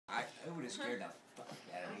scared the fuck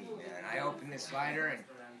out of me, man. I opened the slider and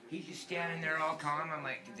he's just standing there all calm. I'm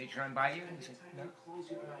like, did they try and bite you? And he's like, no.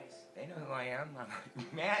 They know who I am. I'm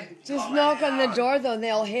like, man. Just knock on the door though, and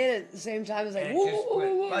they'll hit it at the same time. It's like, And woo, it just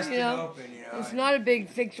woo, woo, busted you know. open, you know. It's not a big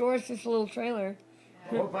thick door. It's just a little trailer.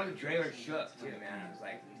 The whole fucking trailer shook too, man. I was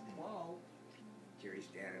like, whoa. Jerry's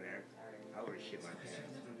standing there. I would have shit my pants.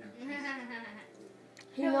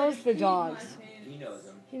 He knows the dogs. He knows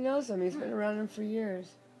them. He knows them. He's been around them for years.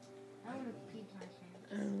 I would have peed my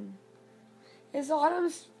pants. Is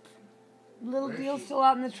Autumn's little deal still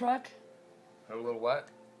out in the truck? Her little what?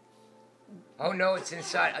 Oh no, it's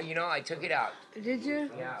inside. You know, I took it out. Did you?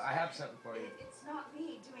 Yeah, I have something for you. It's not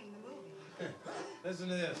me doing the movie. Listen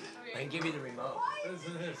to this. I can give you the remote.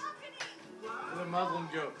 Listen to this. It's a Muslim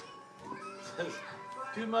joke. It says,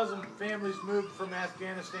 2 Muslim families moved from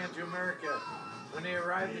Afghanistan to America. When they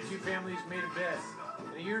arrived, the 2 families made a bet.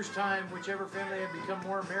 In a year's time, whichever family had become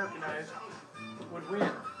more Americanized would win.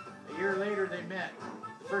 A year later, they met.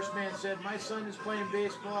 The first man said, my son is playing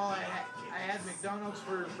baseball. I had McDonald's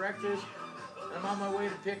for breakfast, and I'm on my way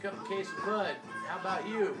to pick up a case of Bud. How about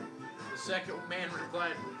you? The second man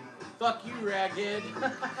replied, fuck you, raghead.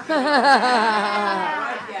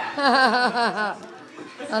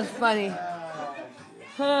 That's funny.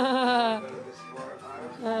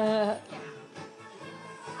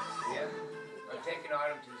 Yeah, I'm taking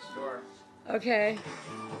Autumn to the store. Okay.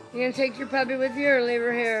 You gonna take your puppy with you or leave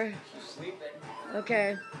her here? She's sleeping.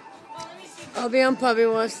 Okay. I'll be on puppy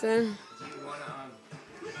wash then. Do you want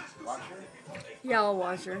to watch her? Yeah, I'll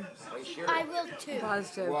watch her. Are you sure? I will too.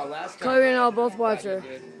 Positive. Well, last time. Chloe and I'll both watch her.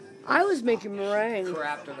 Did I was making meringue.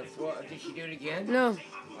 crapped on the floor. Did she do it again? No.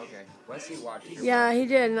 Okay. Wesley watched her. Yeah, he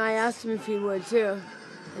did, and I asked him if he would too,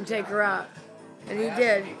 and take her out. And he I asked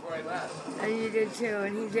did. him before I left. And you did too,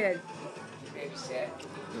 and he did. She babysat.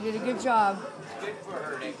 You did a good job. It's good for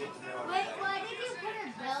her to get to know Wait, her. why did you put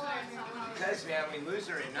a bell on her house? Because, man, we lose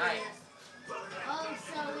her at night. Oh,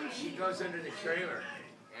 so when She she... goes under the trailer.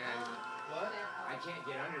 And I can't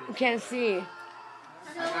get under You the can't see. I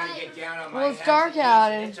gotta get down on my Well, it's hands dark and knees,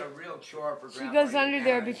 out, and and it's a real chore for she Grandma goes to get under down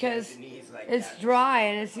there on because hands and knees like it's that. dry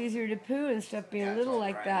and it's easier to poo and stuff being That's little all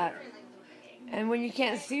like right. that. And when you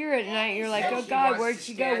can't see her at night, you're like, Then oh she God, wants where'd to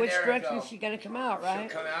she go? stand Which there and direction go. is she gonna come out, She'll right?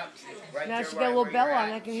 come out right Now there she got a right little where bell you're on,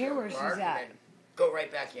 at. I can hear She'll where she's bark and at. then go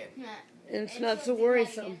right back in. Yeah. And it's not so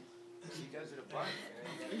worrisome. She does it a bunch.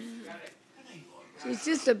 You She's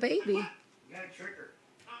just a baby. gotta trick her.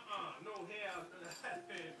 No hell.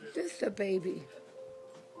 Just a baby.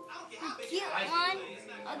 A cute one.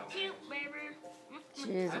 A cute baby. She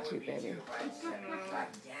is a cute baby.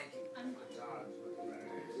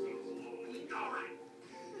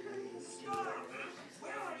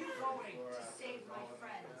 Where are you going? To save my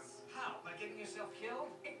friends. How? By getting yourself killed?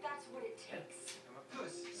 If that's what it takes.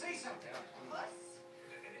 Puss, say something. Puss?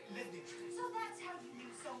 So that's how you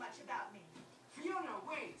knew so much about me. Fiona,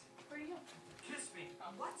 wait. For you. Kiss me.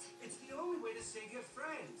 What? It's the only way to save your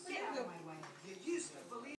friends. Get out of my way. You used to believe